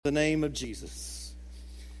The name of Jesus.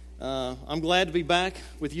 I'm glad to be back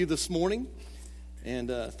with you this morning, and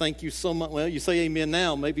thank you so much. Well, you say amen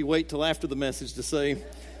now. Maybe wait till after the message to say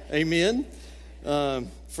amen.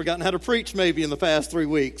 Forgotten how to preach maybe in the past 3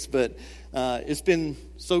 weeks, but it's been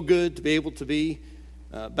so good to be able to be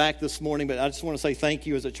back this morning. But I just want to say thank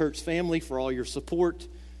you as a church family for all your support,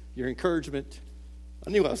 your encouragement. I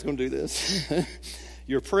knew I was going to do this.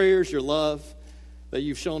 Your prayers, your love that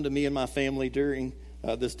you've shown to me and my family during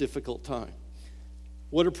this difficult time.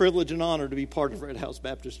 What a privilege and honor to be part of Red House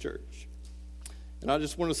Baptist Church. And I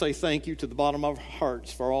just want to say thank you to the bottom of our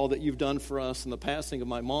hearts for all that you've done for us in the passing of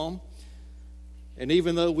my mom. And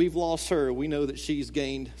even though we've lost her, we know that she's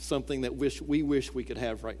gained something that we wish we could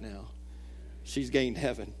have right now. She's gained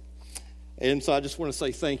heaven. And so I just want to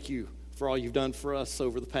say thank you for all you've done for us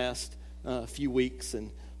over the past few weeks.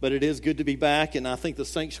 But it is good to be back, and I think the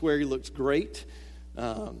sanctuary looks great.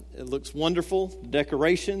 It looks wonderful,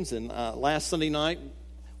 decorations, and last Sunday night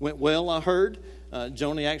went well, I heard.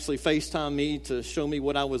 Joni actually FaceTimed me to show me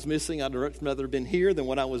what I was missing. I'd much rather been here than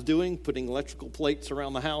what I was doing, putting electrical plates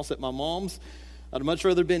around the house at my mom's. I'd much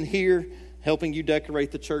rather been here helping you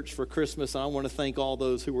decorate the church for Christmas. And I want to thank all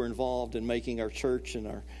those who were involved in making our church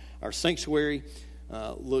and our sanctuary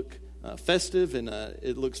look festive, and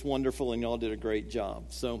it looks wonderful, and y'all did a great job.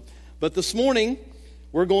 But this morning,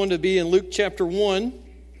 we're going to be in Luke chapter 1.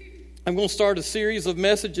 I'm going to start a series of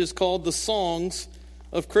messages called The Songs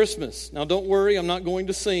of Christmas. Now, don't worry, I'm not going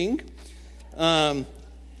to sing.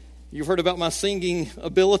 You've heard about my singing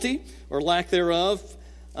ability or lack thereof.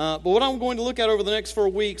 But what I'm going to look at over the next 4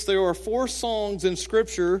 weeks, there are 4 songs in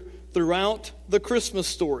Scripture throughout the Christmas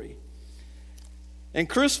story. And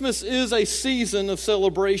Christmas is a season of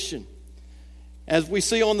celebration. As we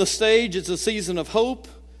see on the stage, it's a season of hope,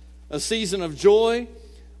 a season of joy,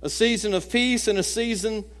 a season of peace, and a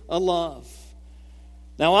season of love.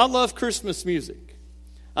 Now, I love Christmas music.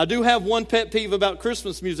 I do have one pet peeve about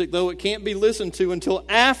Christmas music, though. It can't be listened to until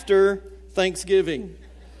after Thanksgiving.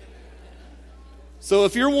 So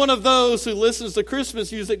if you're one of those who listens to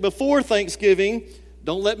Christmas music before Thanksgiving,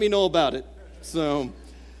 don't let me know about it.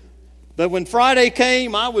 But when Friday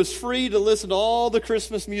came, I was free to listen to all the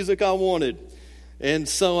Christmas music I wanted. And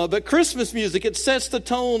so, but Christmas music, it sets the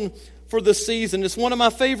tone for the season. It's one of my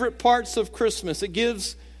favorite parts of Christmas. It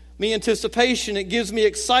gives me anticipation. It gives me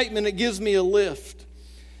excitement. It gives me a lift.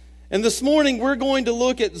 And this morning, we're going to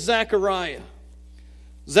look at Zechariah.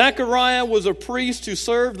 Zechariah was a priest who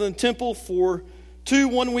served in the temple for 2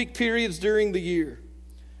 one-week periods during the year.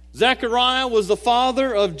 Zechariah was the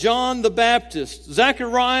father of John the Baptist.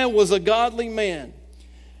 Zechariah was a godly man.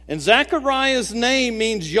 And Zechariah's name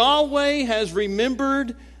means Yahweh has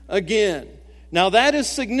remembered again. Now that is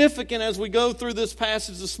significant as we go through this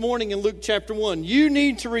passage this morning in Luke chapter 1. You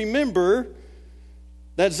need to remember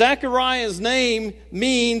that Zechariah's name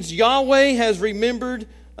means Yahweh has remembered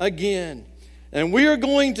again. And we are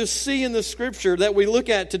going to see in the scripture that we look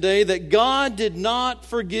at today that God did not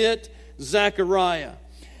forget Zechariah.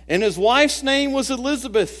 And his wife's name was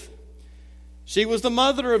Elizabeth. She was the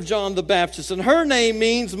mother of John the Baptist. And her name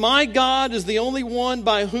means, my God is the only one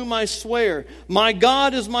by whom I swear. My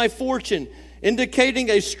God is my fortune, indicating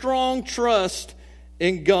a strong trust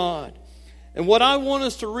in God. And what I want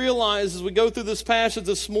us to realize as we go through this passage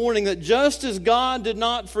this morning, that just as God did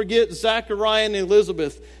not forget Zechariah and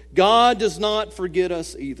Elizabeth, God does not forget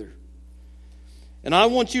us either. And I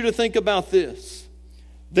want you to think about this.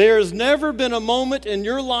 There has never been a moment in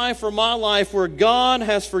your life or my life where God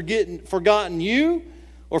has forgotten you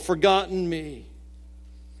or forgotten me.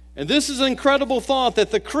 And this is an incredible thought, that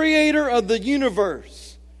the Creator of the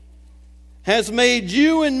universe has made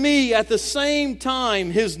you and me at the same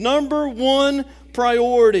time His number one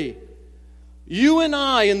priority. You and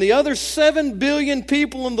I and the other 7 billion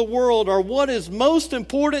people in the world are what is most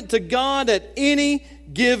important to God at any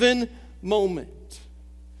given moment.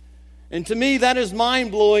 And to me, that is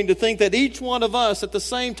mind-blowing to think that each one of us at the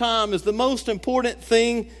same time is the most important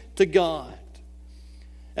thing to God.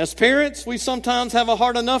 As parents, we sometimes have a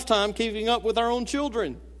hard enough time keeping up with our own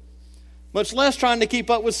children, much less trying to keep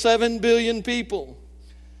up with 7 billion people.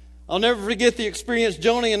 I'll never forget the experience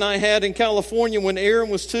Joni and I had in California when Aaron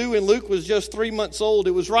was 2 and Luke was just 3 months old.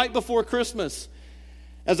 It was right before Christmas.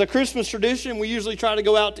 As a Christmas tradition, we usually try to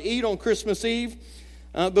go out to eat on Christmas Eve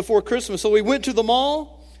before Christmas. So we went to the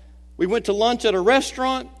mall. We went to lunch at a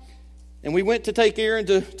restaurant, and we went to take Aaron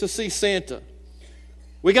to see Santa.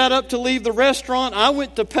 We got up to leave the restaurant. I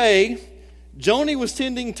went to pay. Joni was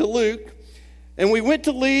tending to Luke. And we went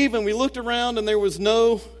to leave, and we looked around, and there was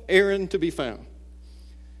no Aaron to be found.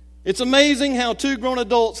 It's amazing how 2 grown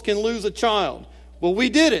adults can lose a child. Well, we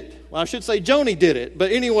did it. Well, I should say Joni did it,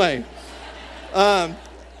 but anyway. But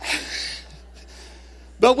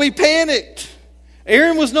we panicked.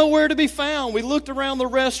 Aaron was nowhere to be found. We looked around the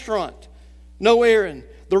restaurant. No Aaron.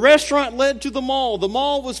 The restaurant led to the mall. The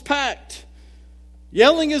mall was packed.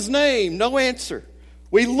 Yelling his name, no answer.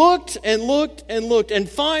 We looked and looked and looked, and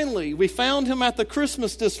finally we found him at the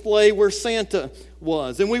Christmas display where Santa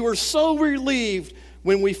was. And we were so relieved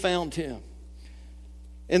when we found him.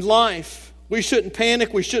 In life, we shouldn't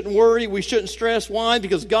panic, we shouldn't worry, we shouldn't stress. Why?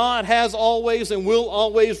 Because God has always and will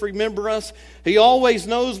always remember us. He always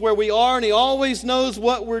knows where we are, and He always knows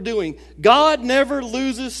what we're doing. God never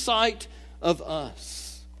loses sight of us.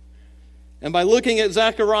 And by looking at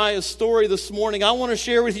Zechariah's story this morning, I want to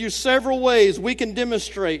share with you several ways we can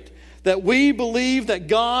demonstrate that we believe that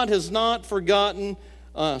God has not forgotten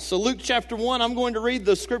us. So Luke chapter 1, I'm going to read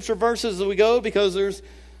the scripture verses as we go because there's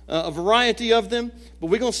a variety of them. But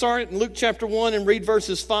we're going to start in Luke chapter 1 and read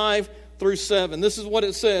verses 5 through 7. This is what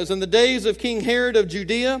it says. In the days of King Herod of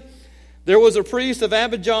Judea, there was a priest of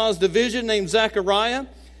Abijah's division named Zechariah.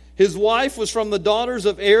 His wife was from the daughters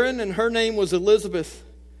of Aaron, and her name was Elizabeth.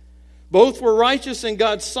 Both were righteous in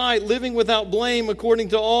God's sight, living without blame according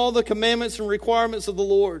to all the commandments and requirements of the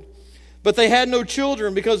Lord. But they had no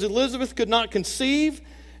children because Elizabeth could not conceive,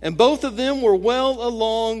 and both of them were well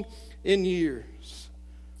along in years.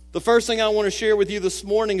 The first thing I want to share with you this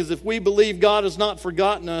morning is if we believe God has not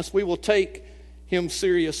forgotten us, we will take Him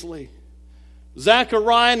seriously.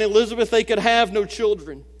 Zechariah and Elizabeth, they could have no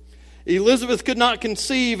children. Elizabeth could not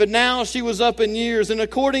conceive, and now she was up in years. And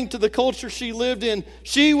according to the culture she lived in,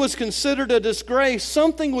 she was considered a disgrace.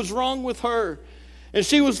 Something was wrong with her. And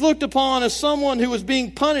she was looked upon as someone who was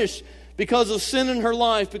being punished because of sin in her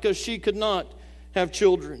life because she could not have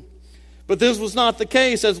children. But this was not the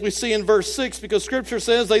case, as we see in verse 6, because Scripture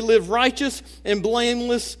says they lived righteous and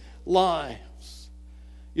blameless lives.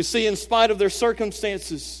 You see, in spite of their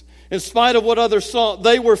circumstances, in spite of what others saw,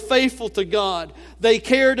 they were faithful to God. They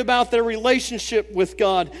cared about their relationship with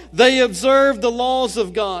God. They observed the laws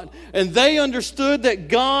of God. And they understood that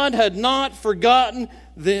God had not forgotten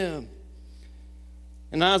them.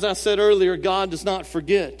 And as I said earlier, God does not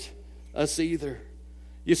forget us either.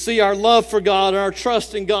 You see, our love for God and our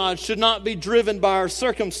trust in God should not be driven by our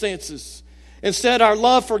circumstances. Instead, our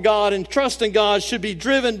love for God and trust in God should be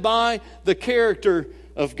driven by the character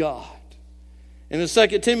of God. And in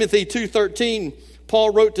 2 Timothy 2:13,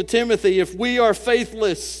 Paul wrote to Timothy, if we are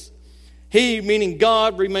faithless, He, meaning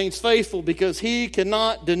God, remains faithful because He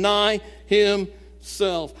cannot deny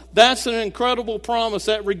Himself. That's an incredible promise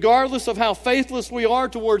that regardless of how faithless we are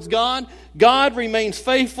towards God, God remains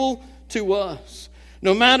faithful to us.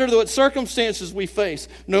 No matter what circumstances we face,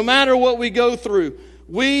 no matter what we go through,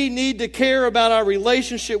 we need to care about our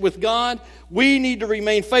relationship with God. We need to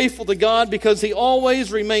remain faithful to God because He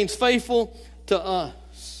always remains faithful to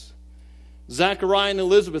us. Zechariah and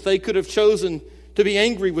Elizabeth, they could have chosen to be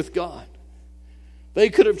angry with God. They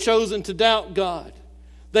could have chosen to doubt God.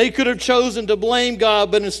 They could have chosen to blame God,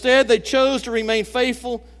 but instead they chose to remain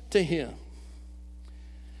faithful to Him.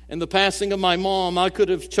 In the passing of my mom, I could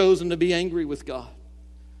have chosen to be angry with God.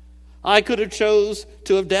 I could have chose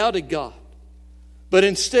to have doubted God. But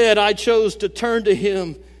instead, I chose to turn to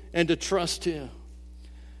Him and to trust Him.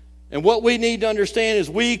 And what we need to understand is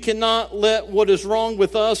we cannot let what is wrong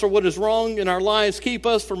with us or what is wrong in our lives keep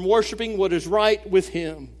us from worshiping what is right with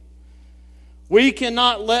Him. We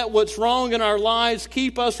cannot let what's wrong in our lives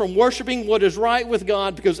keep us from worshiping what is right with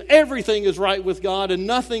God because everything is right with God and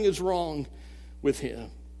nothing is wrong with Him.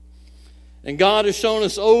 And God has shown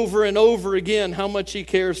us over and over again how much He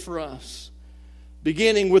cares for us,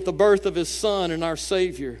 beginning with the birth of His Son and our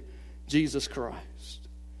Savior, Jesus Christ.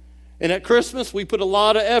 And at Christmas, we put a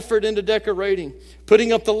lot of effort into decorating,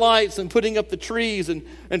 putting up the lights and putting up the trees and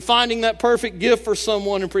finding that perfect gift for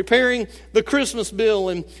someone and preparing the Christmas meal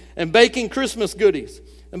and baking Christmas goodies.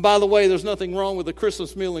 And by the way, there's nothing wrong with a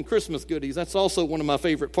Christmas meal and Christmas goodies. That's also one of my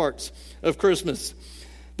favorite parts of Christmas.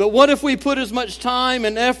 But what if we put as much time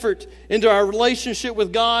and effort into our relationship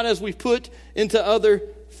with God as we put into other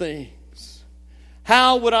things?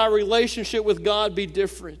 How would our relationship with God be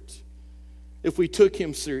different if we took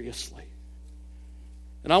Him seriously?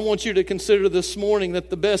 And I want you to consider this morning that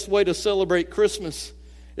the best way to celebrate Christmas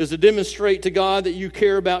is to demonstrate to God that you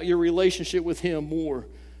care about your relationship with Him more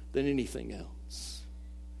than anything else.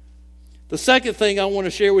 The second thing I want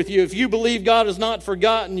to share with you, if you believe God has not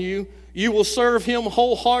forgotten you, you will serve Him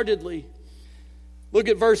wholeheartedly. Look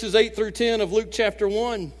at verses 8 through 10 of Luke chapter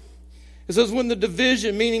 1. It says, when the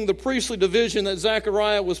division, meaning the priestly division that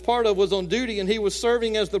Zechariah was part of, was on duty and he was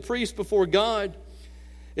serving as the priest before God,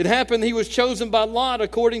 It happened he was chosen by lot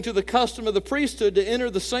according to the custom of the priesthood to enter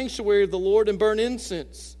the sanctuary of the Lord and burn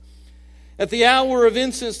incense. At the hour of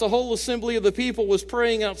incense, the whole assembly of the people was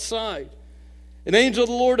praying outside. An angel of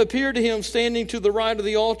the Lord appeared to him standing to the right of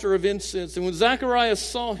the altar of incense. And when Zacharias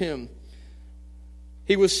saw him,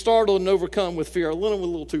 he was startled and overcome with fear. I went a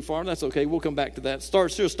little too far. That's okay. We'll come back to that.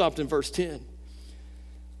 Should have stopped in verse 10.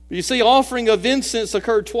 But you see, offering of incense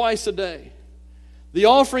occurred twice a day. The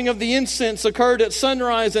offering of the incense occurred at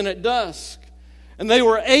sunrise and at dusk. And they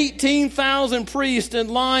were 18,000 priests in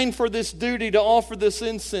line for this duty to offer this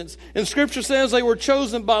incense. And Scripture says they were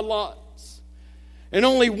chosen by lots. And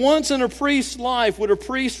only once in a priest's life would a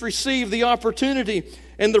priest receive the opportunity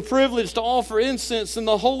and the privilege to offer incense in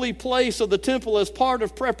the holy place of the temple as part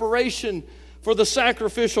of preparation for the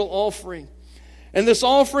sacrificial offering. And this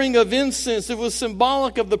offering of incense, it was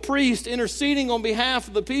symbolic of the priest interceding on behalf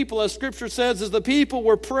of the people, as Scripture says, as the people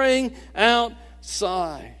were praying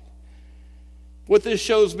outside. What this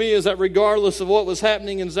shows me is that regardless of what was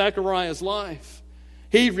happening in Zechariah's life,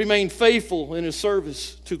 he remained faithful in his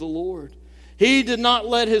service to the Lord. He did not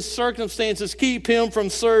let his circumstances keep him from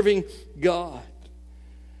serving God.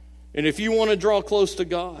 And if you want to draw close to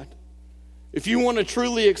God, if you want to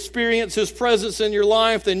truly experience His presence in your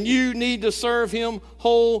life, then you need to serve Him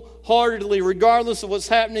wholeheartedly. Regardless of what's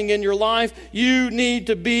happening in your life, you need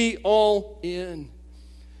to be all in.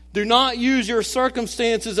 Do not use your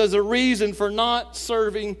circumstances as a reason for not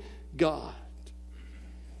serving God.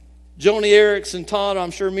 Joni Eareckson Tada,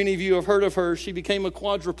 I'm sure many of you have heard of her. She became a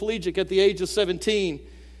quadriplegic at the age of 17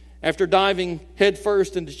 after diving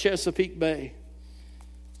headfirst into Chesapeake Bay.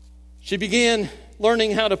 She began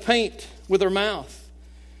learning how to paint with her mouth.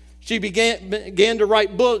 She began to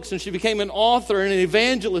write books, and she became an author and an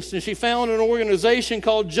evangelist, and she founded an organization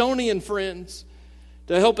called Joni and Friends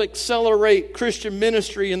to help accelerate Christian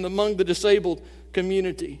ministry among the disabled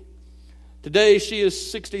community. Today, she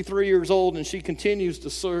is 63 years old, and she continues to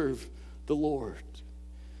serve the Lord.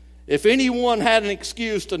 If anyone had an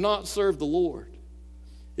excuse to not serve the Lord,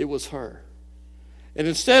 it was her. And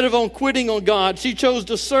instead of quitting on God, she chose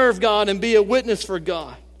to serve God and be a witness for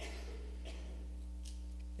God.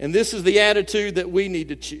 And this is the attitude that we need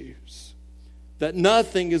to choose. That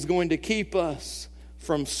nothing is going to keep us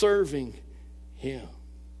from serving Him.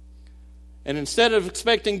 And instead of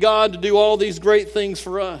expecting God to do all these great things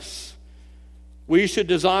for us, we should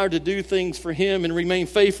desire to do things for Him and remain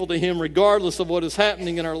faithful to Him regardless of what is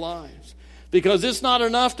happening in our lives. Because it's not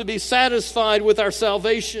enough to be satisfied with our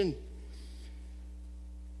salvation.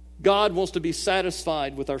 God wants to be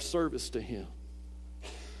satisfied with our service to Him.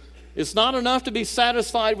 It's not enough to be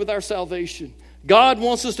satisfied with our salvation. God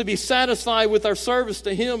wants us to be satisfied with our service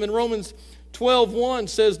to Him. In Romans 12:1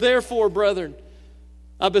 says, "Therefore, brethren,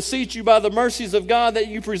 I beseech you by the mercies of God that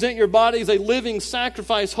you present your bodies a living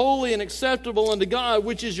sacrifice, holy and acceptable unto God,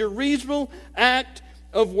 which is your reasonable act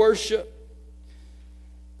of worship."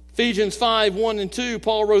 Ephesians 5:1 and 2,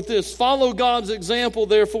 Paul wrote this, "Follow God's example,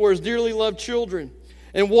 therefore, as dearly loved children,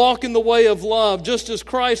 and walk in the way of love, just as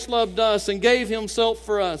Christ loved us and gave Himself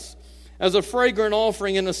for us as a fragrant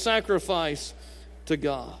offering and a sacrifice to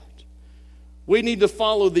God." We need to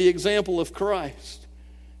follow the example of Christ.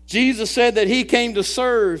 Jesus said that He came to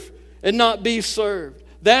serve and not be served.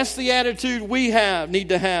 That's the attitude we need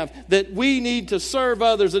to have, that we need to serve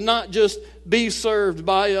others and not just be served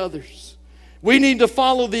by others. We need to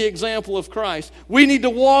follow the example of Christ. We need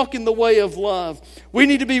to walk in the way of love. We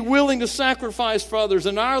need to be willing to sacrifice for others,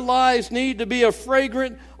 and our lives need to be a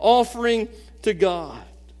fragrant offering to God.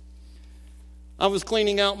 I was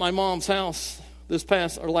cleaning out my mom's house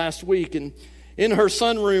last week, and in her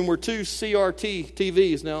sunroom were two CRT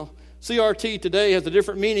TVs. Now, CRT today has a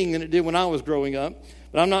different meaning than it did when I was growing up,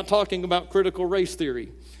 but I'm not talking about critical race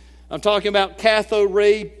theory. I'm talking about cathode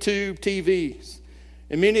ray tube TVs.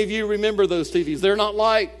 And many of you remember those TVs. They're not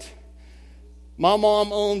light. My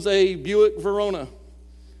mom owns a Buick Verona.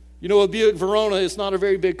 You know, a Buick Verona is not a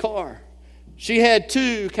very big car. She had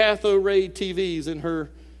two cathode ray TVs in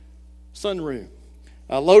her sunroom.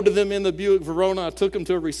 I loaded them in the Buick Verona. I took them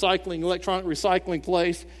to a electronic recycling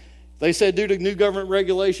place. They said, due to new government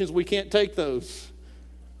regulations, we can't take those.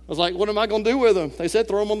 I was like, what am I going to do with them? They said,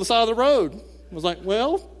 throw them on the side of the road. I was like,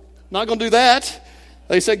 well, not going to do that.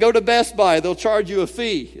 They said, go to Best Buy. They'll charge you a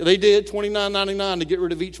fee. They did, $29.99 to get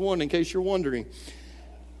rid of each one, in case you're wondering.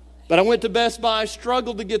 But I went to Best Buy,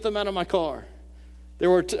 struggled to get them out of my car. There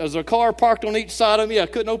was a car parked on each side of me. I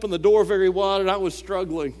couldn't open the door very wide, and I was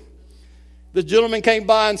struggling. The gentleman came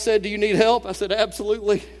by and said, do you need help? I said,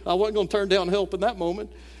 absolutely. I wasn't going to turn down help in that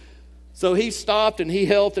moment. So he stopped, and he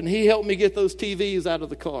helped me get those TVs out of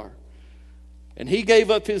the car. And he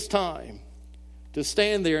gave up his time to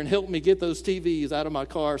stand there and help me get those TVs out of my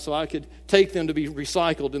car so I could take them to be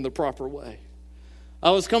recycled in the proper way.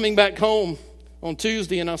 I was coming back home on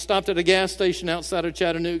Tuesday, and I stopped at a gas station outside of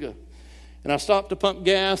Chattanooga. And I stopped to pump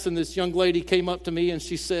gas, and this young lady came up to me, and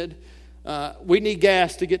she said, we need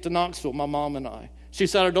gas to get to Knoxville, my mom and I. She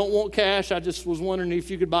said, I don't want cash. I just was wondering if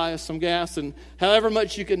you could buy us some gas, and however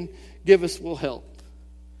much you can give us will help.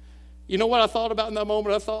 You know what I thought about in that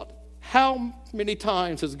moment? I thought, how many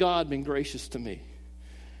times has God been gracious to me?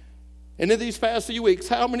 And in these past few weeks,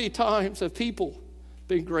 how many times have people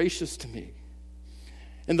been gracious to me?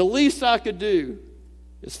 And the least I could do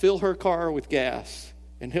is fill her car with gas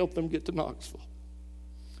and help them get to Knoxville.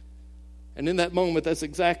 And in that moment, that's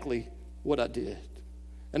exactly what I did.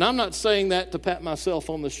 And I'm not saying that to pat myself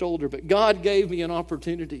on the shoulder, but God gave me an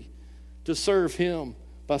opportunity to serve Him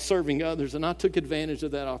by serving others, and I took advantage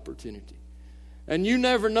of that opportunity. And you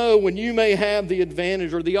never know when you may have the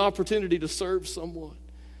advantage or the opportunity to serve someone.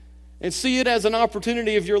 And see it as an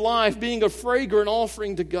opportunity of your life, being a fragrant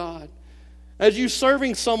offering to God, as you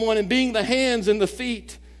serving someone and being the hands and the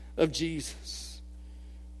feet of Jesus.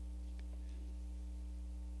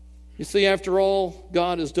 You see, after all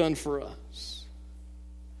God has done for us,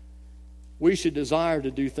 we should desire to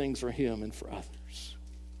do things for Him and for others.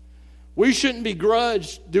 We shouldn't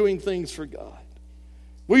begrudge doing things for God.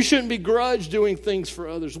 We shouldn't begrudge doing things for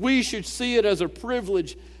others. We should see it as a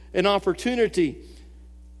privilege and opportunity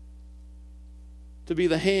to be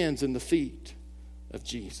the hands and the feet of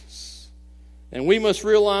Jesus. And we must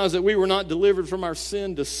realize that we were not delivered from our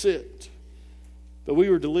sin to sit, but we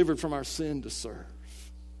were delivered from our sin to serve.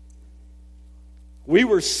 We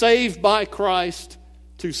were saved by Christ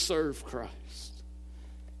to serve Christ.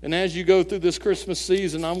 And as you go through this Christmas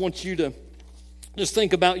season, I want you to just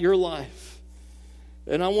think about your life.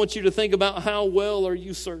 And I want you to think about how well are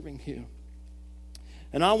you serving Him.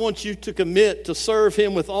 And I want you to commit to serve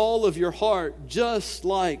Him with all of your heart, just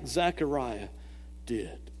like Zechariah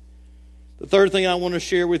did. The third thing I want to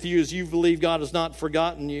share with you is you believe God has not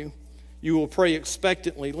forgotten you. You will pray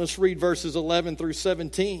expectantly. Let's read verses 11 through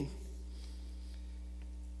 17.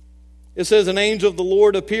 It says, an angel of the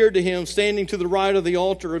Lord appeared to him, standing to the right of the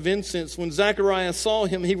altar of incense. When Zechariah saw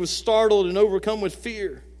him, he was startled and overcome with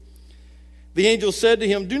fear. The angel said to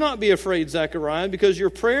him, do not be afraid, Zechariah, because your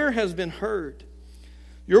prayer has been heard.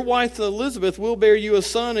 Your wife Elizabeth will bear you a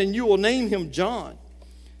son, and you will name him John.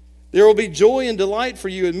 There will be joy and delight for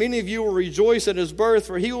you, and many of you will rejoice at his birth,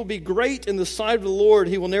 for he will be great in the sight of the Lord.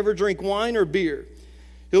 He will never drink wine or beer.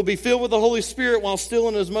 He will be filled with the Holy Spirit while still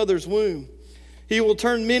in his mother's womb. He will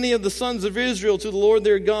turn many of the sons of Israel to the Lord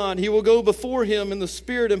their God. He will go before him in the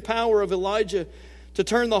spirit and power of Elijah to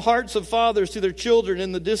turn the hearts of fathers to their children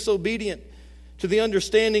and the disobedient to the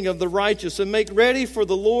understanding of the righteous, and make ready for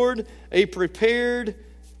the Lord a prepared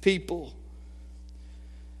people.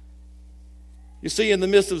 You see, in the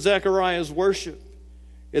midst of Zechariah's worship,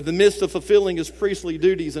 in the midst of fulfilling his priestly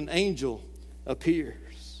duties, an angel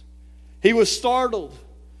appears. He was startled.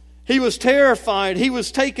 He was terrified. He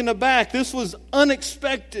was taken aback. This was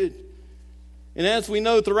unexpected. And as we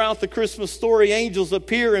know throughout the Christmas story, angels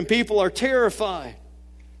appear and people are terrified.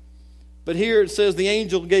 But here it says the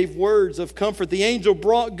angel gave words of comfort. The angel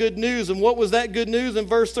brought good news. And what was that good news? In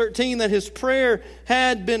verse 13, that his prayer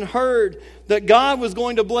had been heard. That God was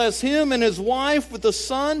going to bless him and his wife with a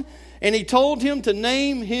son. And he told him to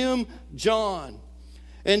name him John.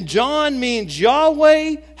 And John means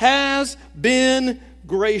Yahweh has been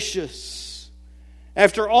gracious.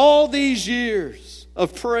 After all these years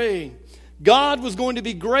of praying, God was going to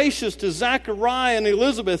be gracious to Zechariah and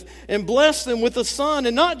Elizabeth and bless them with a son,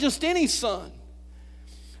 and not just any son,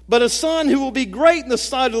 but a son who will be great in the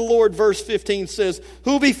sight of the Lord, verse 15 says,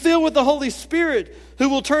 who will be filled with the Holy Spirit, who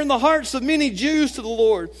will turn the hearts of many Jews to the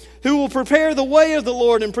Lord, who will prepare the way of the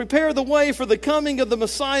Lord and prepare the way for the coming of the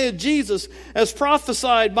Messiah Jesus, as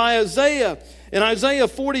prophesied by Isaiah in Isaiah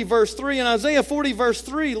 40 verse 3. In Isaiah 40 verse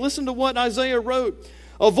 3, listen to what Isaiah wrote.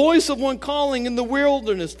 A voice of one calling in the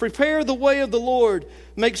wilderness, prepare the way of the Lord,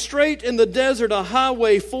 make straight in the desert a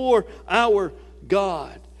highway for our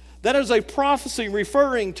God. That is a prophecy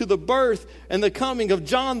referring to the birth and the coming of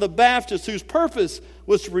John the Baptist, whose purpose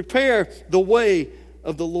was to prepare the way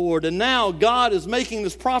of the Lord. And now God is making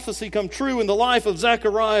this prophecy come true in the life of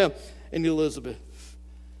Zechariah and Elizabeth.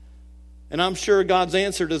 And I'm sure God's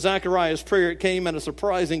answer to Zechariah's prayer, it came at a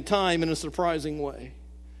surprising time in a surprising way.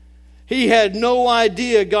 He had no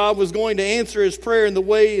idea God was going to answer his prayer in the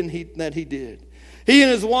way that he did. He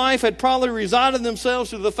and his wife had probably resigned themselves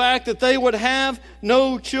to the fact that they would have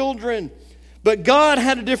no children. But God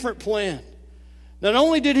had a different plan. Not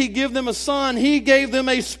only did he give them a son, he gave them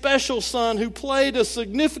a special son who played a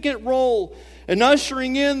significant role and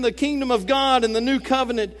ushering in the kingdom of God and the new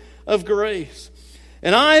covenant of grace.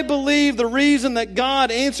 And I believe the reason that God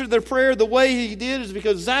answered their prayer the way He did is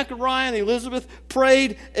because Zechariah and Elizabeth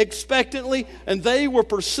prayed expectantly, and they were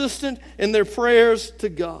persistent in their prayers to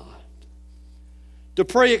God. To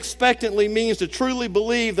pray expectantly means to truly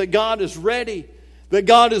believe that God is ready, that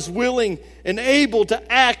God is willing and able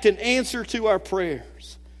to act and answer to our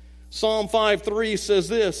prayers. Psalm 5:3 says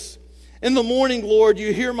this, "In the morning, Lord,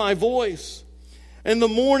 you hear my voice. In the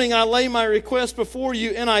morning I lay my request before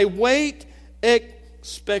you, and I wait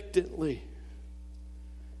expectantly."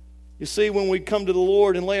 You see, when we come to the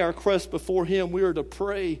Lord and lay our request before Him, we are to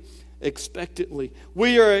pray expectantly.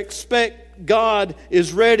 We are expect God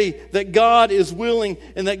is ready, that God is willing,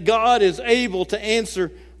 and that God is able to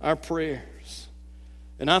answer our prayers.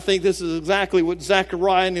 And I think this is exactly what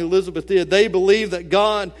Zechariah and Elizabeth did. They believed that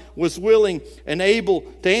God was willing and able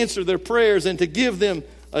to answer their prayers and to give them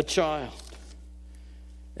a child.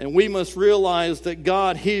 And we must realize that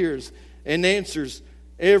God hears and answers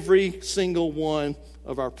every single one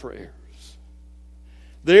of our prayers.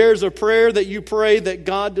 There's a prayer that you pray that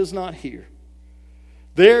God does not hear.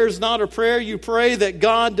 There's not a prayer you pray that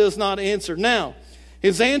God does not answer. Now,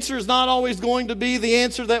 His answer is not always going to be the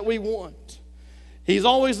answer that we want. He's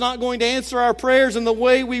always not going to answer our prayers in the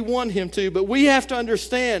way we want Him to. But we have to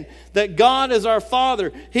understand that God is our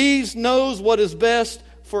Father. He knows what is best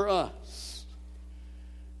for us.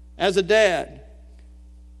 As a dad,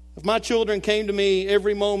 if my children came to me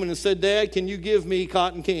every moment and said, "Dad, can you give me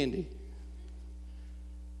cotton candy?"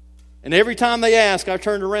 And every time they asked, I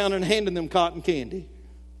turned around and handed them cotton candy.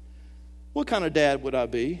 What kind of dad would I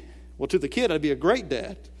be? Well, to the kid, I'd be a great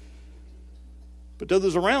dad. But to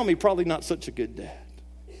others around me, probably not such a good dad.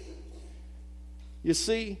 You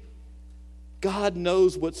see, God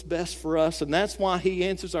knows what's best for us, and that's why He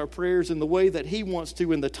answers our prayers in the way that He wants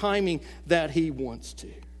to, in the timing that He wants to.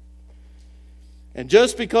 And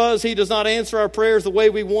just because He does not answer our prayers the way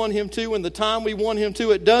we want Him to, and the time we want Him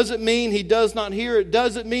to, it doesn't mean He does not hear. It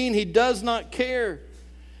doesn't mean He does not care.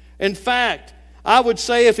 In fact, I would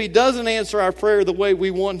say if He doesn't answer our prayer the way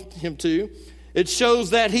we want Him to, it shows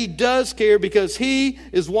that He does care because He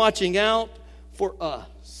is watching out for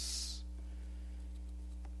us.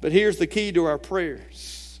 But here's the key to our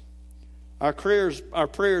prayers. Our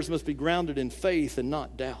prayers must be grounded in faith and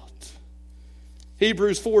not doubt.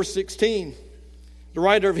 Hebrews 4:16. The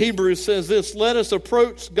writer of Hebrews says this, "Let us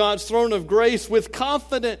approach God's throne of grace with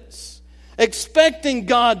confidence, expecting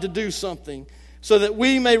God to do something, so that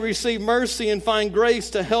we may receive mercy and find grace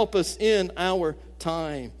to help us in our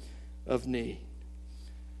time of need."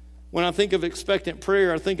 When I think of expectant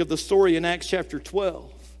prayer, I think of the story in Acts chapter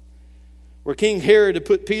 12, where King Herod had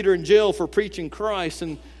put Peter in jail for preaching Christ,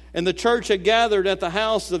 and the church had gathered at the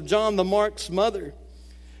house of John the Mark's mother.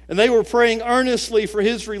 And they were praying earnestly for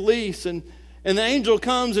his release, and the angel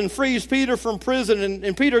comes and frees Peter from prison,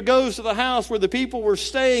 and Peter goes to the house where the people were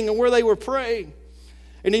staying and where they were praying.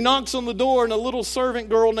 And he knocks on the door, and a little servant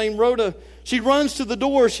girl named Rhoda, she runs to the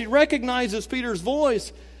door. She recognizes Peter's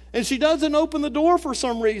voice, and she doesn't open the door for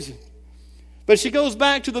some reason. But she goes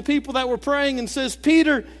back to the people that were praying and says,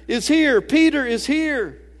 "Peter is here, Peter is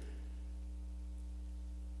here."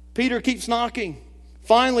 Peter keeps knocking.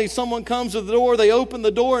 Finally, someone comes to the door. They open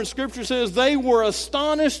the door, and Scripture says they were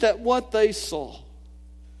astonished at what they saw.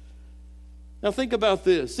 Now think about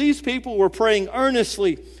this. These people were praying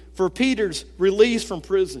earnestly for Peter's release from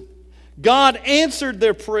prison. God answered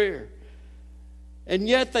their prayer, and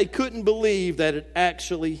yet they couldn't believe that it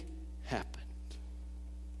actually happened.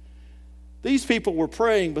 These people were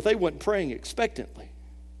praying, but they weren't praying expectantly.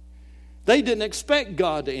 They didn't expect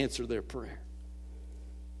God to answer their prayer.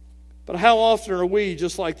 But how often are we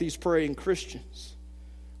just like these praying Christians?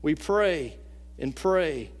 We pray and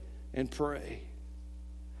pray and pray.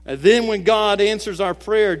 And then when God answers our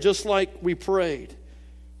prayer just like we prayed,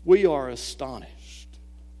 we are astonished.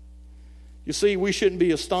 You see, we shouldn't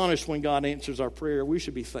be astonished when God answers our prayer. We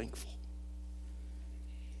should be thankful.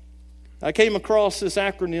 I came across this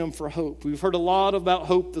acronym for hope. We've heard a lot about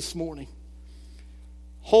hope this morning.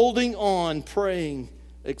 Holding on, praying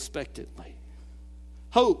expectantly.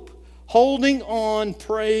 Hope. Holding on,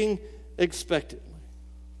 praying expectantly.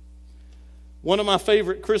 One of my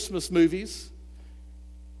favorite Christmas movies,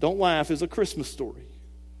 don't laugh, is A Christmas Story.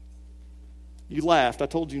 You laughed, I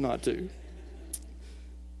told you not to.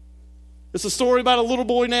 It's a story about a little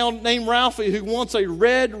boy now named Ralphie who wants a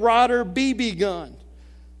Red Ryder BB gun.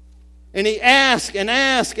 And he asked and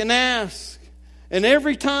asked and asked. And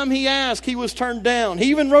every time he asked, he was turned down. He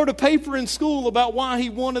even wrote a paper in school about why he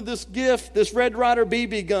wanted this gift, this Red Ryder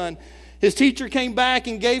BB gun. His teacher came back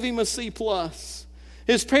and gave him a C+.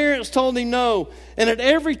 His parents told him no. And at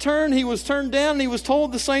every turn he was turned down and he was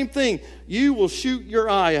told the same thing. You will shoot your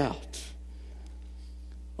eye out.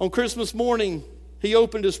 On Christmas morning, he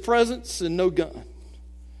opened his presents and no gun.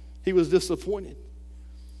 He was disappointed.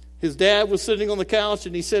 His dad was sitting on the couch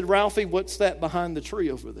and he said, Ralphie, what's that behind the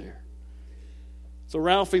tree over there? So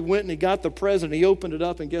Ralphie went and he got the present. He opened it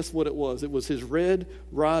up and guess what it was? It was his Red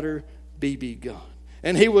Ryder BB gun.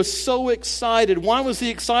 And he was so excited. Why was he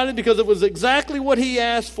excited? Because it was exactly what he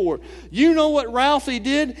asked for. You know what Ralphie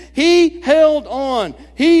did? He held on.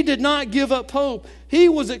 He did not give up hope. He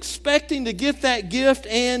was expecting to get that gift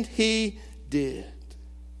and he did.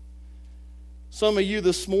 Some of you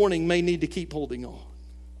this morning may need to keep holding on.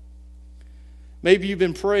 Maybe you've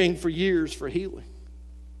been praying for years for healing.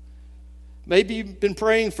 Maybe you've been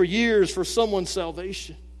praying for years for someone's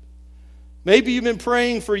salvation. Maybe you've been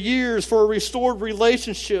praying for years for a restored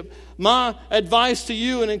relationship. My advice to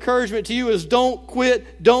you and encouragement to you is don't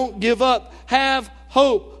quit, don't give up. Have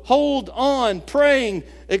hope, hold on, praying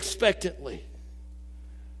expectantly.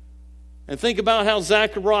 And think about how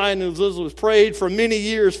Zachariah and Elizabeth prayed for many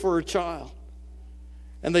years for a child.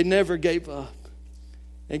 And they never gave up.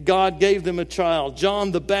 And God gave them a child,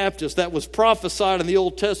 John the Baptist, that was prophesied in the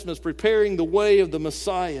Old Testament, preparing the way of the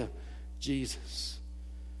Messiah, Jesus.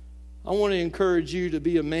 I want to encourage you to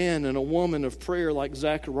be a man and a woman of prayer like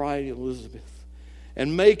Zachariah and Elizabeth.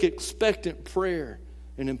 And make expectant prayer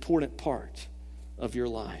an important part of your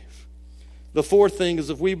life. The fourth thing is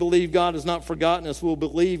if we believe God has not forgotten us, we'll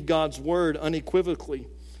believe God's word unequivocally.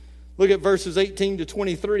 Look at verses 18 to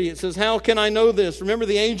 23. It says, how can I know this? Remember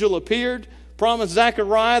the angel appeared, promised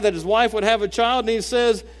Zechariah that his wife would have a child, and he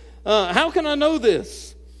says, how can I know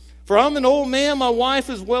this? For I'm an old man, my wife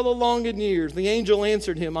is well along in years. The angel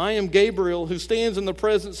answered him, I am Gabriel, who stands in the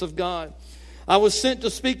presence of God. I was sent to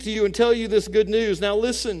speak to you and tell you this good news. Now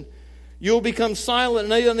listen, you will become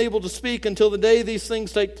silent and unable to speak until the day these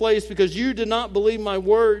things take place, because you did not believe my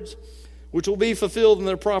words, which will be fulfilled in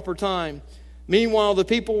their proper time. Meanwhile, the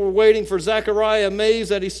people were waiting for Zechariah,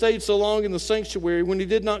 amazed that he stayed so long in the sanctuary. When he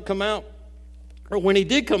did come out,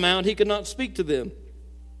 he could not speak to them.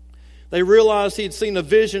 They realized he had seen a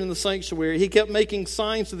vision in the sanctuary. He kept making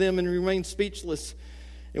signs to them and remained speechless.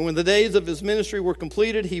 And when the days of his ministry were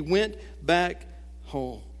completed, he went back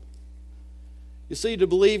home. You see, to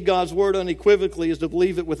believe God's word unequivocally is to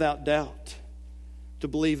believe it without doubt, to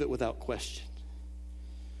believe it without question.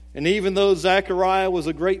 And even though Zechariah was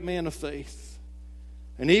a great man of faith,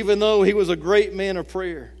 and even though he was a great man of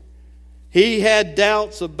prayer, he had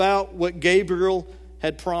doubts about what Gabriel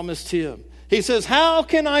had promised him. He says, how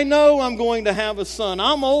can I know I'm going to have a son?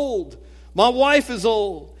 I'm old. My wife is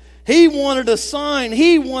old. He wanted a sign.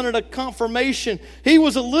 He wanted a confirmation. He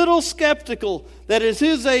was a little skeptical that at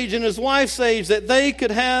his age and his wife's age that they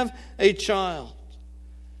could have a child.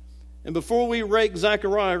 And before we rake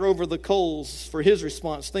Zechariah over the coals for his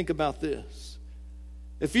response, think about this.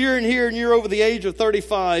 If you're in here and you're over the age of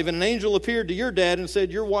 35 and an angel appeared to your dad and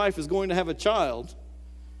said your wife is going to have a child,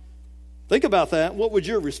 think about that. What would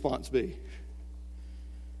your response be?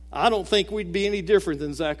 I don't think we'd be any different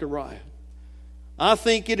than Zechariah. I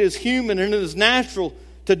think it is human and it is natural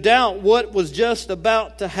to doubt what was just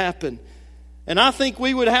about to happen. And I think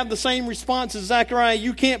we would have the same response as Zechariah.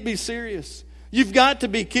 You can't be serious. You've got to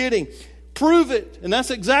be kidding. Prove it. And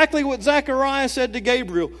that's exactly what Zechariah said to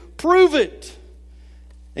Gabriel. Prove it.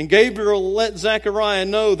 And Gabriel let Zechariah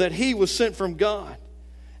know that he was sent from God.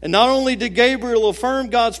 And not only did Gabriel affirm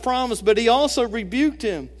God's promise, but he also rebuked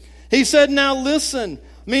him. He said, now listen,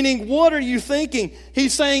 meaning what are you thinking?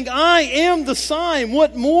 He's saying, I am the sign.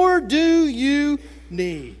 What more do you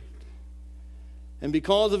need? And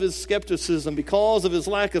because of his skepticism, because of his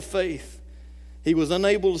lack of faith, he was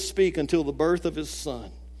unable to speak until the birth of his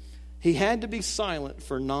son. He had to be silent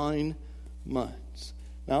for 9 months.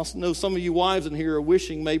 Now, I know some of you wives in here are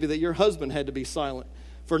wishing maybe that your husband had to be silent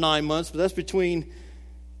for 9 months, but that's between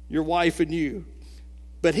your wife and you.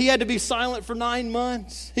 But he had to be silent for 9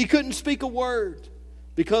 months. He couldn't speak a word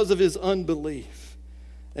because of his unbelief.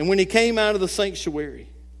 And when he came out of the sanctuary,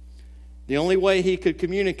 the only way he could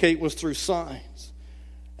communicate was through signs.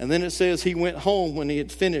 And then it says he went home when he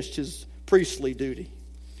had finished his priestly duty.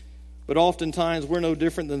 But oftentimes we're no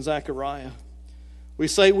different than Zechariah. We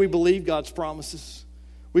say we believe God's promises.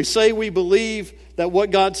 We say we believe that what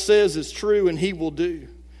God says is true and he will do.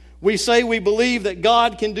 We say we believe that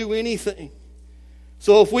God can do anything.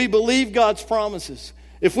 So if we believe God's promises,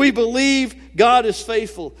 if we believe God is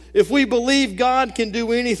faithful, if we believe God can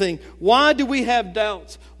do anything, why do we have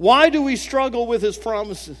doubts? Why do we struggle with his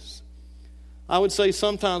promises? I would say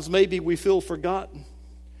sometimes maybe we feel forgotten.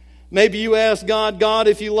 Maybe you ask God, God,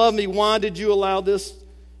 if you love me, why did you allow this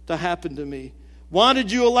to happen to me? Why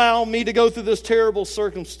did you allow me to go through this terrible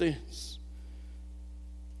circumstance?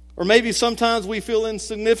 Or maybe sometimes we feel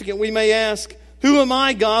insignificant. We may ask, who am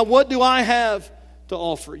I, God? What do I have to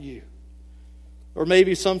offer you? Or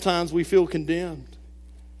maybe sometimes we feel condemned.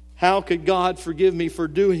 How could God forgive me for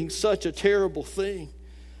doing such a terrible thing?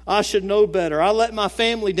 I should know better. I let my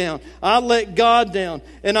family down. I let God down.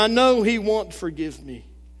 And I know He won't forgive me.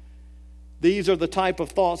 These are the type of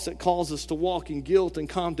thoughts that cause us to walk in guilt and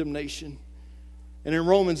condemnation. And in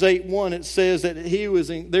Romans 8:1 it says that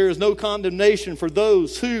there is no condemnation for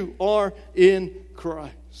those who are in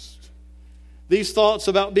Christ. These thoughts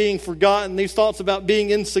about being forgotten, these thoughts about being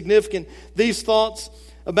insignificant, these thoughts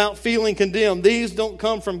about feeling condemned, these don't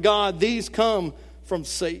come from God, these come from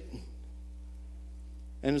Satan.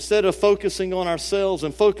 And instead of focusing on ourselves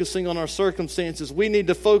and focusing on our circumstances, we need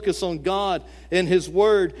to focus on God and His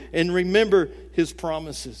Word and remember His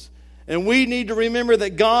promises. And we need to remember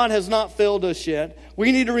that God has not failed us yet.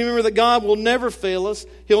 We need to remember that God will never fail us.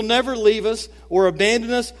 He'll never leave us or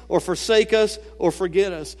abandon us or forsake us or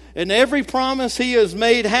forget us. And every promise He has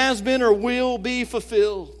made has been or will be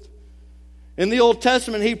fulfilled. In the Old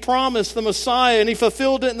Testament, He promised the Messiah, and He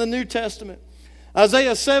fulfilled it in the New Testament.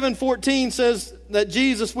 Isaiah 7:14 says that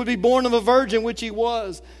Jesus would be born of a virgin, which He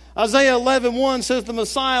was. Isaiah 11:1 says the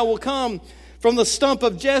Messiah will come from the stump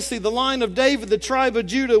of Jesse, the line of David, the tribe of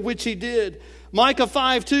Judah, which He did. Micah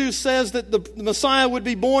 5:2 says that the Messiah would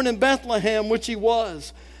be born in Bethlehem, which He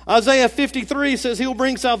was. Isaiah 53 says He'll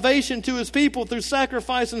bring salvation to His people through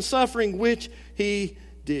sacrifice and suffering, which He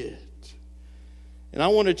did. And I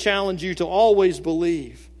want to challenge you to always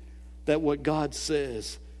believe that what God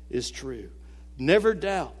says is true. Never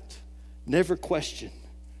doubt, never question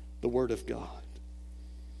the Word of God.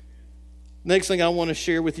 Next thing I want to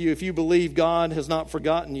share with you, if you believe God has not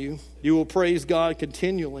forgotten you, you will praise God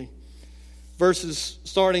continually.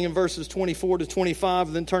 Starting in verses 24 to 25,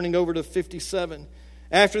 and then turning over to 57.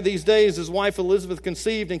 After these days, his wife Elizabeth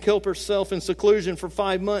conceived and kept herself in seclusion for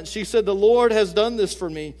 5 months. She said, "The Lord has done this for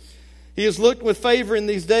me. He has looked with favor in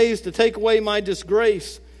these days to take away my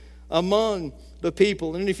disgrace among the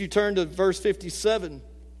people." And if you turn to verse 57,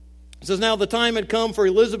 it says, "Now the time had come for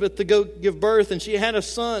Elizabeth to go give birth, and she had a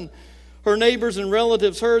son. Her neighbors and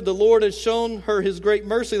relatives heard the Lord had shown her His great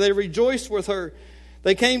mercy. They rejoiced with her.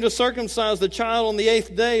 They came to circumcise the child on the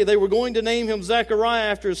 8th day. They were going to name him Zechariah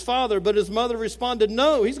after his father, but his mother responded,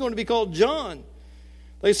 'No, he's going to be called John.'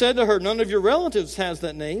 They said to her, 'None of your relatives has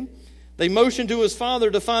that name.' They motioned to his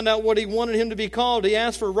father to find out what he wanted him to be called. He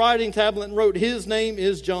asked for a writing tablet and wrote, 'His name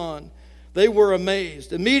is John.' They were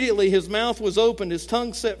amazed. Immediately his mouth was opened, his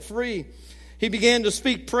tongue set free. He began to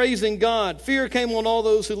speak, praising God. Fear came on all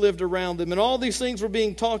those who lived around them, and all these things were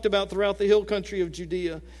being talked about throughout the hill country of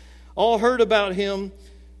Judea. All heard about him,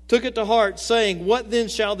 took it to heart, saying, 'What then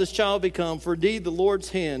shall this child become? For indeed the Lord's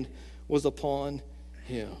hand was upon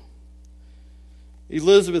him.'"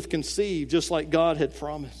 Elizabeth conceived just like God had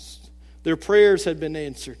promised. Their prayers had been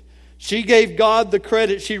answered. She gave God the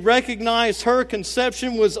credit. She recognized her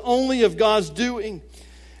conception was only of God's doing.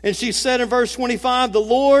 And she said in verse 25, "The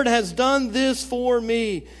Lord has done this for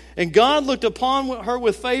me." And God looked upon her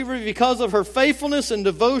with favor because of her faithfulness and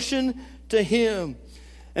devotion to Him.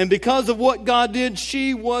 And because of what God did,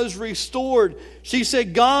 she was restored. She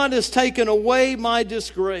said, "God has taken away my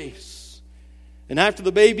disgrace." And after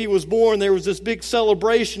the baby was born, there was this big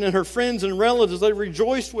celebration, and her friends and relatives, they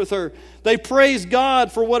rejoiced with her. They praised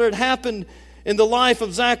God for what had happened in the life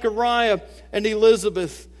of Zechariah and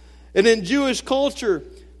Elizabeth. And in Jewish culture,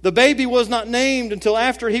 the baby was not named until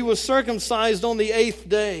after he was circumcised on the 8th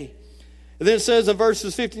day. And then it says in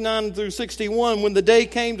verses 59 through 61, when the day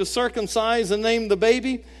came to circumcise and name the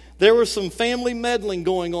baby, there was some family meddling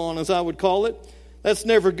going on, as I would call it. That's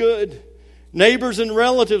never good. Neighbors and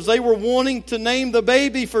relatives, they were wanting to name the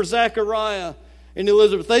baby for Zechariah and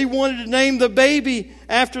Elizabeth. They wanted to name the baby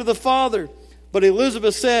after the father. But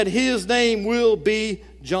Elizabeth said, "His name will be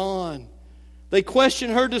John." They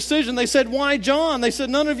questioned her decision. They said, "Why John?" They said,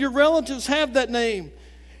 "None of your relatives have that name."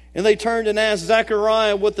 And they turned and asked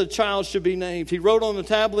Zechariah what the child should be named. He wrote on the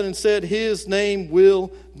tablet and said, "His name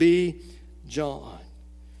will be John."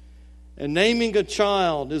 And naming a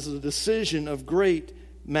child is a decision of great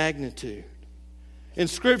magnitude. In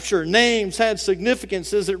Scripture, names had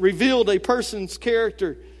significance as it revealed a person's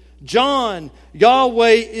character. John,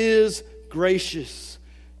 Yahweh is gracious.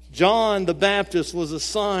 John the Baptist was a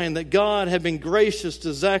sign that God had been gracious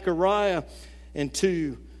to Zechariah and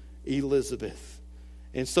to Elizabeth.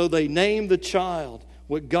 And so they named the child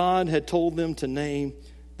what God had told them to name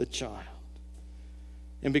the child.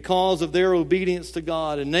 And because of their obedience to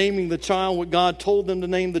God and naming the child what God told them to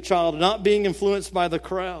name the child, and not being influenced by the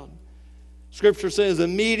crowd, Scripture says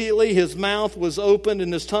immediately his mouth was opened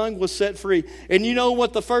and his tongue was set free. And you know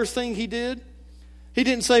what the first thing he did? He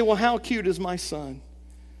didn't say, well, how cute is my son?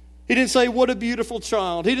 He didn't say, what a beautiful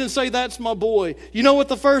child. He didn't say, that's my boy. You know what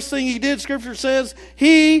the first thing he did, Scripture says?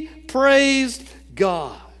 He praised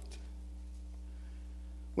God.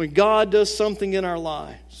 When God does something in our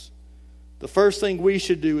lives, the first thing we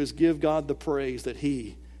should do is give God the praise that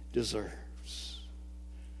He deserves.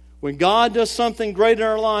 When God does something great in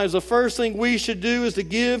our lives, the first thing we should do is to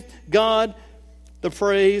give God the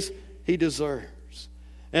praise He deserves.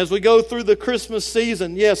 As we go through the Christmas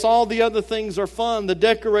season, yes, all the other things are fun. The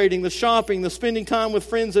decorating, the shopping, the spending time with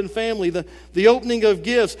friends and family, the opening of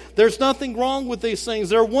gifts. There's nothing wrong with these things.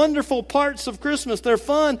 They're wonderful parts of Christmas. They're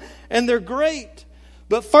fun and they're great.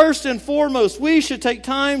 But first and foremost, we should take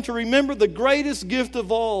time to remember the greatest gift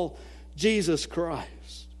of all, Jesus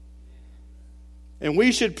Christ. And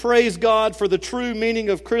we should praise God for the true meaning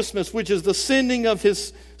of Christmas, which is the sending of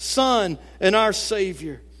His Son and our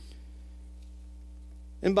Savior.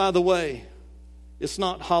 And by the way, it's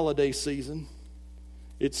not holiday season.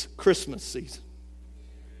 It's Christmas season.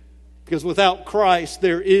 Because without Christ,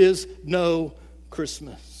 there is no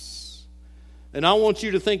Christmas. And I want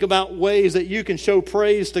you to think about ways that you can show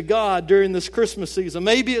praise to God during this Christmas season.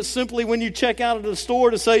 Maybe it's simply when you check out of the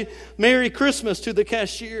store to say, Merry Christmas to the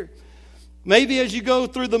cashier. Maybe as you go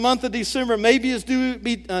through the month of December, maybe it's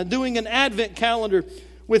doing an Advent calendar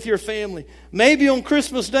with your family. Maybe on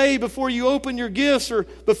Christmas Day before you open your gifts, or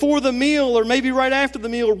before the meal, or maybe right after the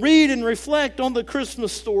meal, read and reflect on the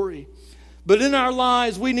Christmas story. But in our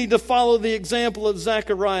lives, we need to follow the example of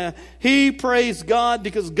Zechariah. He praised God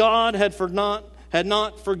because God had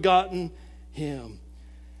not forgotten him.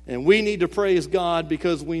 And we need to praise God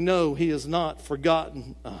because we know He has not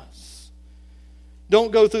forgotten us.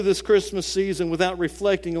 Don't go through this Christmas season without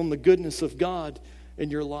reflecting on the goodness of God in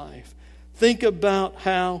your life. Think about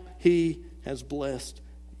how He has blessed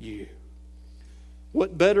you.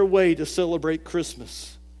 What better way to celebrate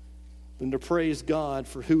Christmas than to praise God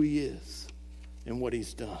for who He is and what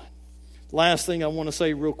He's done? Last thing I want to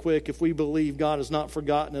say real quick, if we believe God has not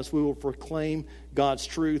forgotten us, we will proclaim God's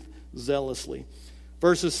truth zealously.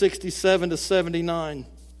 Verses 67 to 79.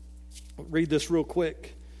 I'll read this real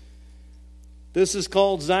quick. This is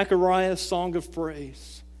called Zechariah's Song of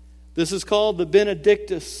Praise. This is called the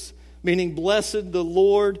Benedictus, meaning blessed the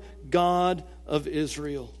Lord God of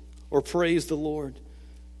Israel, or praise the Lord.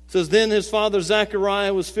 It says, then his father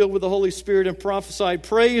Zechariah was filled with the Holy Spirit and prophesied,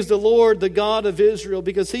 praise the Lord, the God of Israel,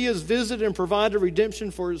 because He has visited and provided redemption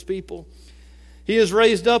for His people. He has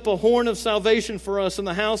raised up a horn of salvation for us in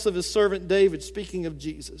the house of His servant David, speaking of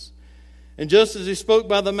Jesus. And just as He spoke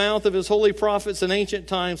by the mouth of His holy prophets in ancient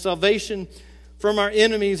times, salvation from our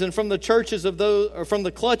enemies and from the clutches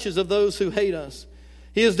of those who hate us.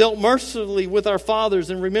 He has dealt mercifully with our fathers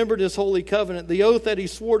and remembered His holy covenant, the oath that He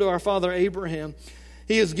swore to our father Abraham.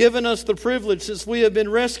 He has given us the privilege, since we have been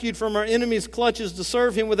rescued from our enemies' clutches, to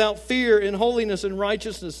serve Him without fear in holiness and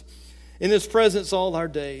righteousness in His presence all our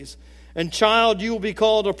days. And child, you will be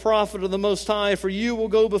called a prophet of the Most High, for you will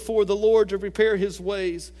go before the Lord to prepare His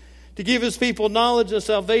ways, to give His people knowledge of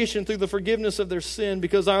salvation through the forgiveness of their sin,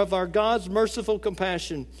 because of our God's merciful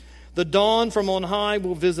compassion. The dawn from on high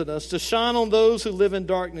will visit us, to shine on those who live in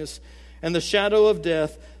darkness and the shadow of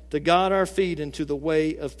death, to guide our feet into the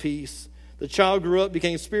way of peace. The child grew up,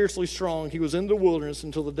 became spiritually strong. He was in the wilderness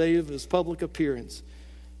until the day of His public appearance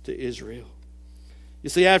to Israel. You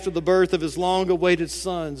see, after the birth of his long-awaited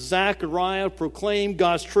son, Zechariah proclaimed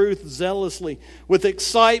God's truth zealously, with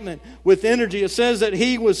excitement, with energy. It says that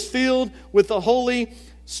he was filled with the Holy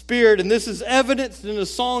Spirit. And this is evidenced in a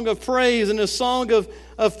song of praise and a song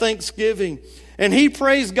of thanksgiving. And he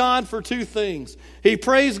praised God for two things. He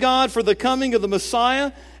praised God for the coming of the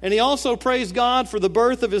Messiah, and he also praised God for the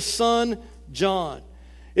birth of his son, John.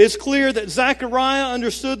 It's clear that Zechariah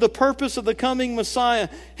understood the purpose of the coming Messiah.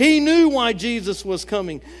 He knew why Jesus was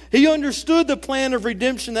coming. He understood the plan of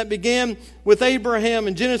redemption that began with Abraham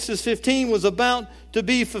in Genesis 15 was about to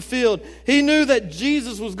be fulfilled. He knew that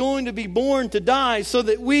Jesus was going to be born to die so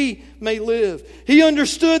that we may live. He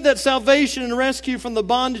understood that salvation and rescue from the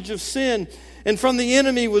bondage of sin and from the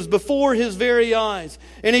enemy was before his very eyes.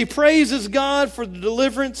 And he praises God for the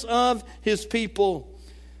deliverance of his people.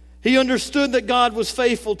 He understood that God was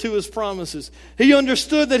faithful to his promises. He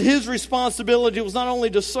understood that his responsibility was not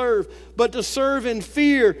only to serve, but to serve in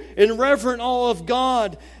fear and reverent awe of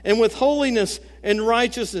God and with holiness and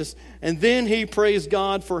righteousness. And then he praised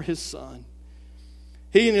God for his son.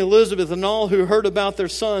 He and Elizabeth and all who heard about their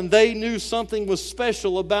son, they knew something was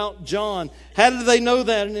special about John. How did they know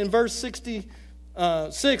that? And in verse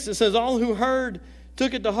 66, it says, all who heard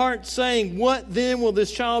took it to heart, saying, what then will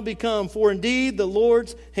this child become? For indeed the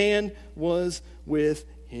Lord's hand was with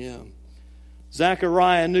him.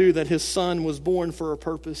 Zechariah knew that his son was born for a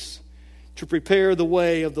purpose, to prepare the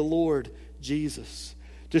way of the Lord Jesus,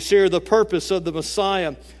 to share the purpose of the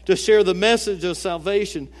Messiah, to share the message of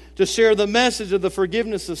salvation, to share the message of the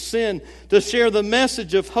forgiveness of sin, to share the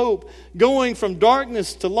message of hope, going from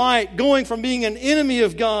darkness to light, going from being an enemy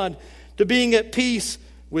of God to being at peace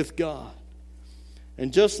with God.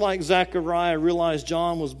 And just like Zechariah realized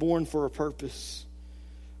John was born for a purpose,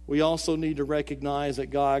 we also need to recognize that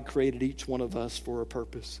God created each one of us for a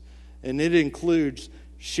purpose. And it includes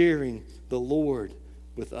sharing the Lord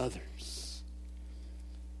with others.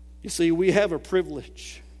 You see, we have a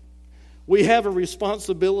privilege. We have a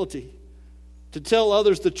responsibility to tell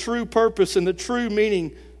others the true purpose and the true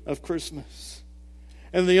meaning of Christmas.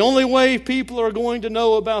 And the only way people are going to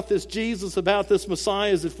know about this Jesus, about this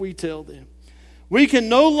Messiah, is if we tell them. We can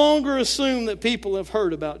no longer assume that people have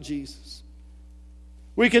heard about Jesus.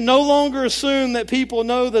 We can no longer assume that people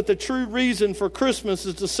know that the true reason for Christmas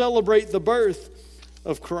is to celebrate the birth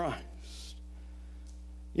of Christ.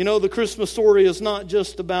 You know, the Christmas story is not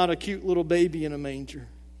just about a cute little baby in a manger.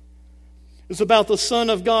 It's about the Son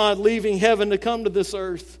of God leaving heaven to come to this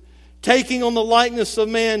earth, taking on the likeness of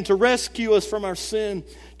man to rescue us from our sin,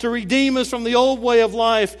 to redeem us from the old way of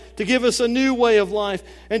life, to give us a new way of life,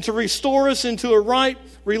 and to restore us into a right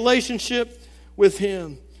relationship with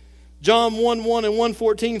Him. John 1:1 and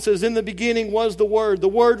 1:14 says, in the beginning was the Word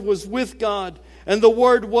was with God, and the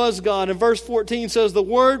Word was God. And verse 14 says, the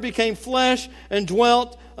Word became flesh and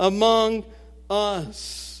dwelt among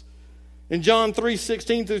us. In John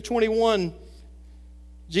 3:16 through 21,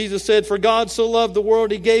 Jesus said, for God so loved the world,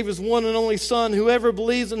 He gave His one and only Son. Whoever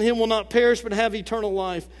believes in Him will not perish but have eternal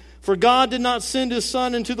life. For God did not send His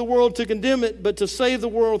Son into the world to condemn it, but to save the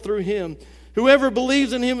world through Him. Whoever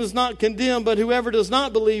believes in Him is not condemned, but whoever does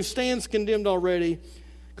not believe stands condemned already,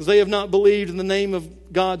 because they have not believed in the name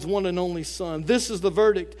of God's one and only Son. This is the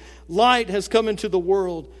verdict. Light has come into the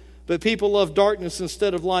world, but people love darkness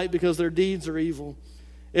instead of light because their deeds are evil.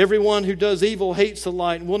 Everyone who does evil hates the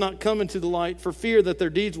light and will not come into the light for fear that their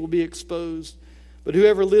deeds will be exposed. But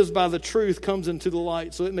whoever lives by the truth comes into the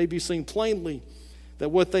light, so it may be seen plainly that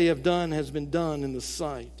what they have done has been done in the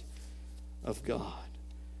sight of God.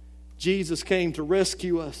 Jesus came to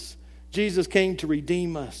rescue us. Jesus came to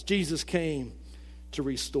redeem us. Jesus came to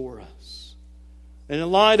restore us. And in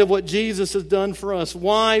light of what Jesus has done for us,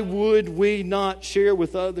 why would we not share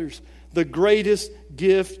with others the greatest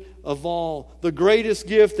gift of all, the greatest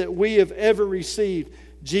gift that we have ever received,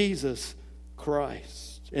 Jesus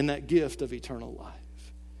Christ, and that gift of eternal life?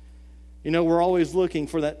 You know, we're always looking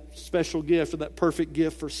for that special gift or that perfect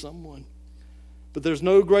gift for someone. But there's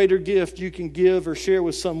no greater gift you can give or share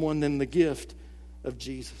with someone than the gift of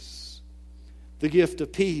Jesus. The gift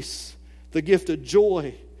of peace, the gift of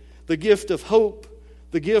joy, the gift of hope,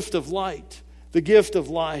 the gift of light, the gift of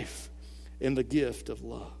life, and the gift of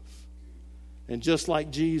love. And just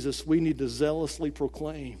like Jesus, we need to zealously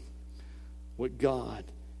proclaim what God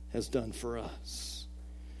has done for us.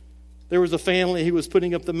 There was a family who was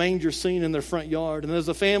putting up the manger scene in their front yard. And as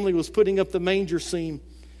the family was putting up the manger scene,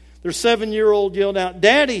 their 7-year-old yelled out,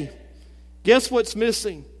 "Daddy, guess what's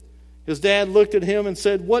missing?" His dad looked at him and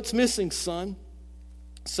said, "What's missing, son?"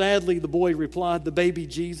 Sadly, the boy replied, "The baby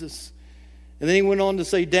Jesus." And then he went on to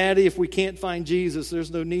say, "Daddy, if we can't find Jesus,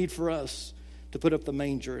 there's no need for us to put up the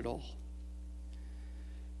manger at all."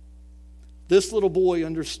 This little boy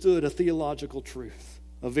understood a theological truth,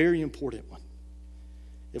 a very important one.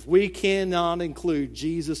 If we cannot include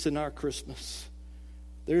Jesus in our Christmas,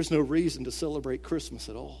 there's no reason to celebrate Christmas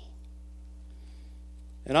at all.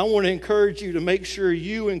 And I want to encourage you to make sure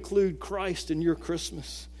you include Christ in your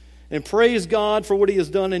Christmas. And praise God for what He has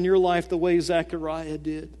done in your life the way Zechariah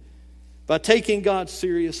did. By taking God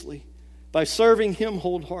seriously, by serving Him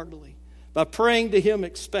wholeheartedly, by praying to Him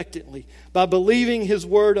expectantly, by believing His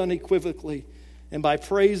word unequivocally, and by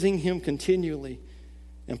praising Him continually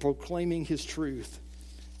and proclaiming His truth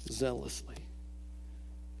zealously.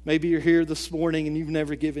 Maybe you're here this morning and you've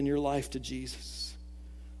never given your life to Jesus.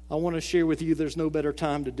 I want to share with you there's no better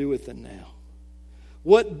time to do it than now.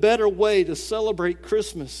 What better way to celebrate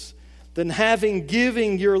Christmas than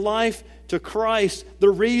giving your life to Christ, the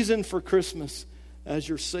reason for Christmas, as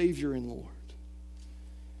your Savior and Lord?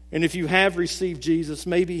 And if you have received Jesus,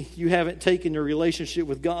 maybe you haven't taken your relationship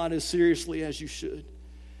with God as seriously as you should.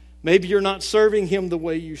 Maybe you're not serving Him the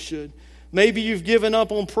way you should. Maybe you've given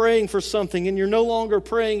up on praying for something and you're no longer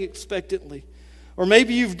praying expectantly. Or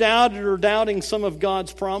maybe you've doubted or doubting some of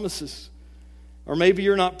God's promises. Or maybe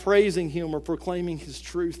you're not praising Him or proclaiming His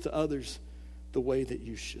truth to others the way that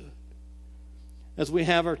you should. As we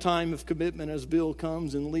have our time of commitment, as Bill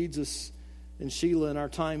comes and leads us and Sheila in our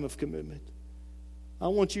time of commitment, I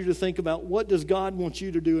want you to think about, what does God want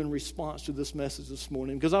you to do in response to this message this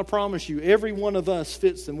morning? Because I promise you, every one of us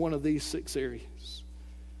fits in one of these 6 areas,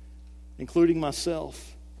 including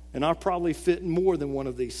myself. And I probably fit in more than one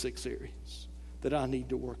of these 6 areas that I need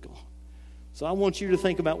to work on. So I want you to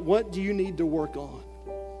think about, what do you need to work on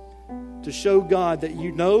to show God that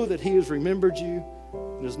you know that He has remembered you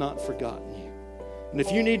and has not forgotten you. And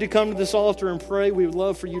if you need to come to this altar and pray, we would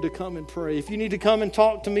love for you to come and pray. If you need to come and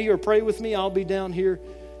talk to me or pray with me, I'll be down here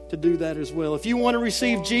to do that as well. If you want to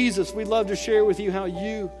receive Jesus, we'd love to share with you how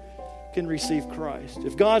you can receive Christ.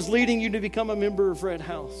 If God's leading you to become a member of Red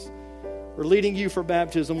House or leading you for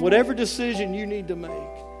baptism, whatever decision you need to make,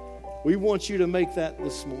 we want you to make that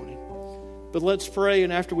this morning. But let's pray,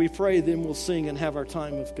 and after we pray, then we'll sing and have our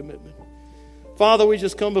time of commitment. Father, we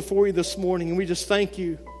just come before you this morning, and we just thank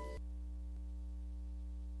you